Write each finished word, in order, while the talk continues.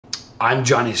I'm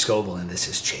Johnny Scoville, and this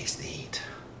is Chase the Heat.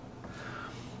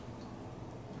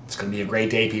 It's going to be a great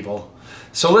day, people.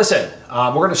 So listen,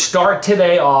 we're going to start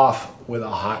today off with a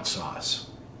hot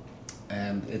sauce.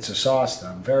 And it's a sauce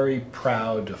that I'm very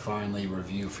proud to finally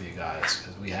review for you guys,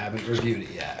 because we haven't reviewed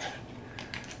it yet.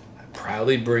 I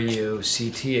proudly bring you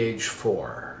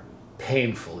CTH-4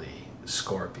 Painfully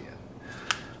Scorpion.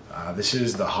 This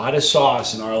is the hottest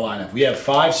sauce in our lineup. We have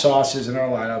 5 sauces in our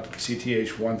lineup,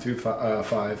 CTH 1 through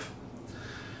 5.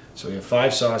 So we have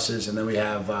 5 sauces, and then we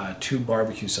have 2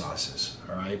 barbecue sauces,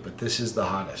 all right? But this is the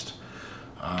hottest.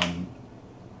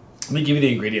 Let me give you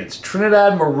the ingredients.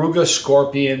 Trinidad Moruga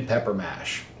Scorpion Pepper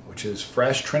Mash, which is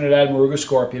fresh Trinidad Moruga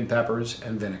Scorpion peppers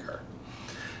and vinegar.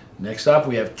 Next up,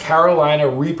 we have Carolina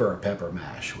Reaper Pepper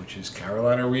Mash, which is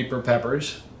Carolina Reaper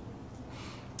peppers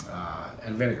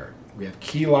and vinegar. We have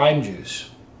key lime juice,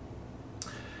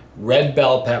 red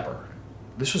bell pepper.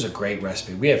 This was a great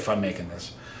recipe. We had fun making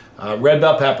this. Red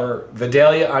bell pepper,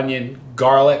 Vidalia onion,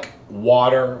 garlic,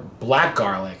 water, black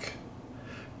garlic,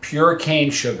 pure cane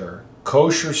sugar,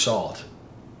 kosher salt,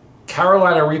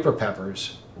 Carolina Reaper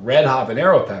peppers, red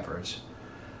habanero peppers,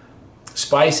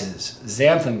 spices,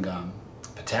 xanthan gum,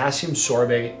 potassium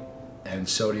sorbate, and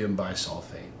sodium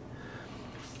bisulfate.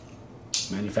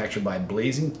 Manufactured by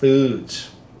Blazing Foods.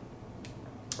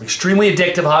 Extremely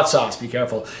addictive hot sauce. Be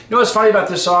careful. You know what's funny about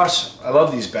this sauce? I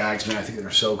love these bags, man. I think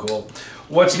they're so cool.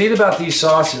 What's neat about these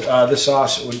sauces, this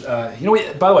sauce, you know,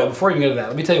 by the way, before we get into that,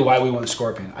 let me tell you why we went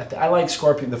Scorpion. I like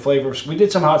Scorpion, the flavor. We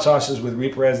did some hot sauces with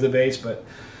Reaper as the base, but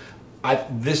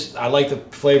I like the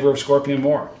flavor of Scorpion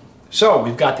more. So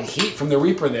we've got the heat from the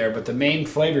Reaper there, but the main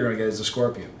flavor you're gonna get is the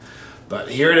Scorpion. But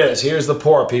here it is. Here's the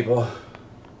pour, people.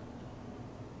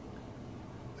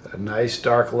 Got a nice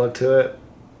dark look to it.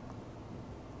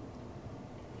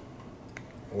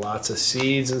 Lots of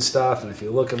seeds and stuff, and if you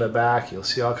look at the back, you'll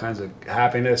see all kinds of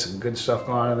happiness and good stuff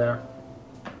going on in there.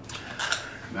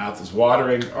 Mouth is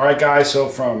watering. All right, guys, so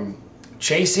from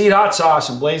Chase the Heat Hot Sauce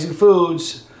and Blazing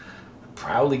Foods, I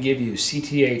proudly give you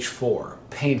CTH-4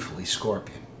 Painfully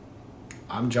Scorpion.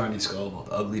 I'm Johnny Scoville,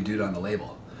 the ugly dude on the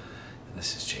label, and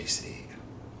this is Chase the Heat.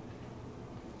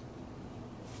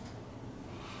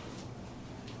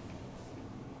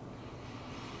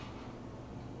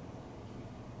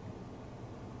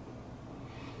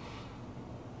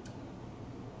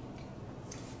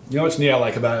 You know what's neat I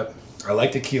like about it? I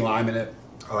like the key lime in it.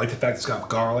 I like the fact it's got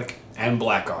garlic and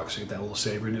black garlic, so you get that little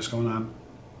savoriness going on.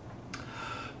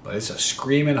 But it's a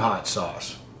screaming hot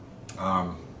sauce.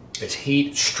 It's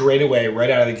heat straight away, right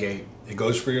out of the gate. It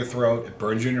goes for your throat. It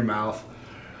burns you in your mouth.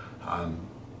 You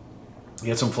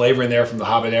get some flavor in there from the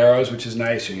habaneros, which is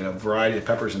nice. You get a variety of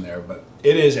peppers in there, but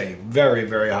it is a very,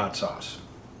 very hot sauce.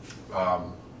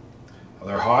 Are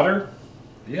they hotter?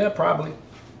 Yeah, probably.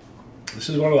 This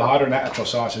is one of the hotter natural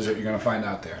sauces that you're going to find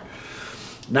out there.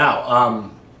 Now,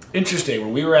 interesting,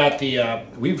 when we were at the,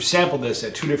 we've sampled this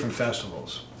at 2 different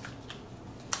festivals.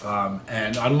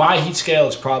 And on my heat scale,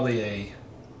 it's probably a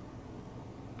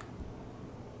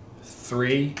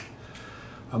 3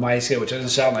 on my heat scale, which doesn't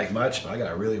sound like much, but I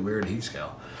got a really weird heat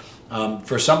scale.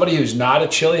 For somebody who's not a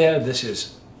chili head, this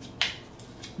is,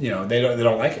 you know, they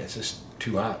don't like it. It's just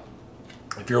too hot.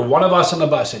 If you're one of us on the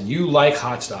bus and you like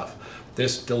hot stuff,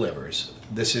 this delivers.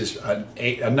 This is a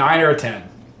 9 or a 10.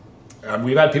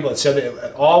 We've had people that said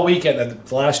that all weekend,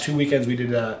 the last 2 weekends we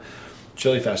did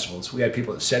chili festivals, we had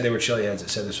people that said they were chili heads that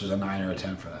said this was a 9 or a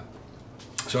 10 for them.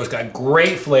 So it's got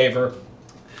great flavor,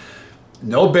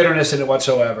 no bitterness in it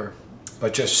whatsoever,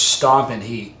 but just stomping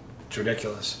heat. It's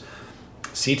ridiculous.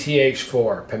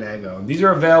 CTH-4 Panango. These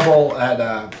are available at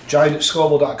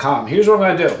johnnyscoville.com. Here's what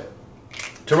I'm going to do.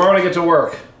 Tomorrow when I get to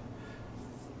work,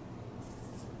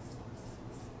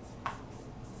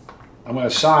 I'm going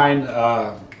to sign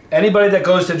anybody that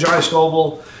goes to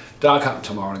johnnyscoville.com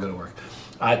tomorrow when I go to work.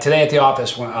 Today at the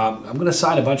office, I'm going to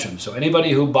sign a bunch of them. So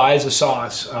anybody who buys a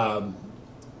sauce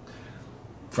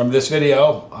from this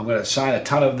video, I'm going to sign a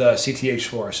ton of the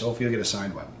CTH-4. So hopefully you'll get a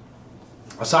signed one.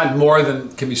 I'll sign more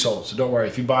than can be sold. So don't worry.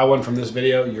 If you buy one from this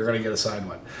video, you're going to get a signed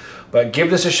one. But give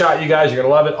this a shot, you guys. You're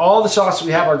going to love it. All the sauces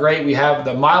we have are great. We have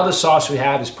the mildest sauce we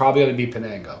have is probably going to be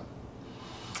Panango.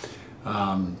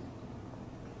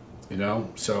 You know,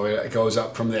 so it goes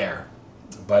up from there.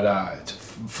 But it's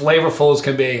flavorful as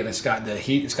can be, and it's got the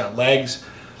heat, it's got legs.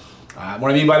 What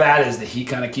I mean by that is the heat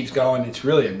kind of keeps going. It's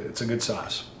really, it's a good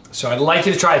sauce. So I'd like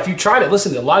you to try it. If you tried it,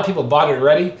 listen, a lot of people bought it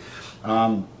already.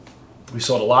 We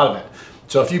sold a lot of it.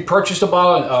 So if you purchased a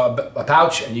bottle, a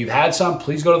pouch, and you've had some,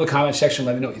 please go to the comment section and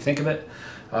let me know what you think of it.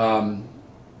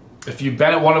 If you've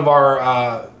been at one of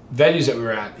our venues that we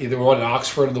were at, either one in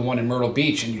Oxford or the one in Myrtle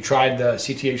Beach, and you tried the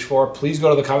CTH-4, please go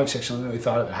to the comment section and let me know what you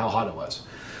thought of it, how hot it was.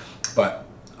 But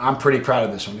I'm pretty proud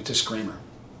of this one. It's a screamer.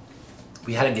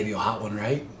 We had to give you a hot one,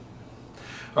 right?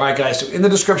 All right, guys, so in the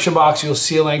description box, you'll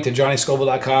see a link to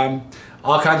johnnyscoville.com,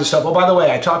 all kinds of stuff. Oh, by the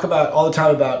way, I talk about all the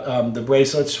time about the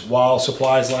bracelets while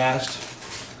supplies last.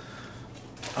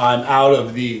 I'm out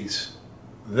of these.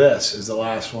 This is the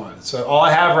last one. So all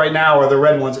I have right now are the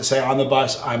red ones that say on the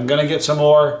bus. I'm going to get some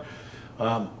more.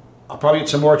 I'll probably get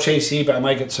some more Chase E, but I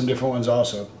might get some different ones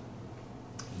also.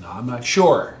 No, I'm not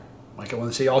sure. Might get one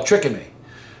to say, y'all tricking me.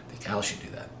 I think Al should do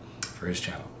that for his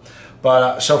channel.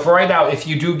 But so for right now, if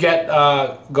you do get,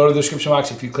 go to the description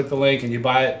box. If you click the link and you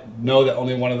buy it, know that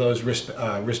only one of those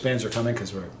wristbands are coming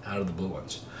because we're out of the blue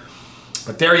ones.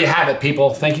 But there you have it,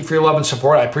 people. Thank you for your love and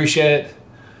support. I appreciate it.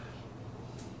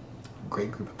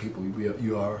 Great group of people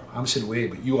you are. I'm Sid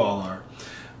Wade, but you all are.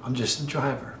 I'm just the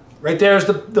driver. Right there's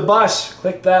the bus.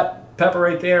 Click that pepper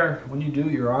right there. When you do,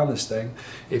 you're on this thing.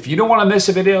 If you don't want to miss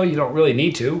a video, you don't really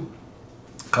need to.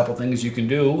 A couple things you can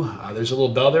do. There's a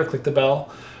little bell there. Click the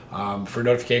bell for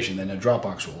notification. Then the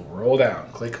Dropbox will roll down.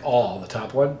 Click all, the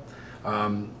top one.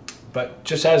 But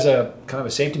just as a kind of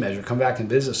a safety measure, come back and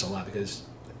visit us a lot because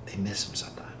they miss them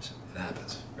sometimes. It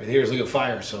happens. Right here is League of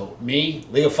Fire. So me,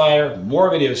 League of Fire,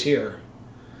 more videos here.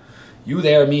 You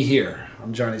there, me here.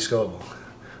 I'm Johnny Scoville.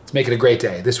 Let's make it a great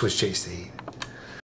day. This was Chase the Heat.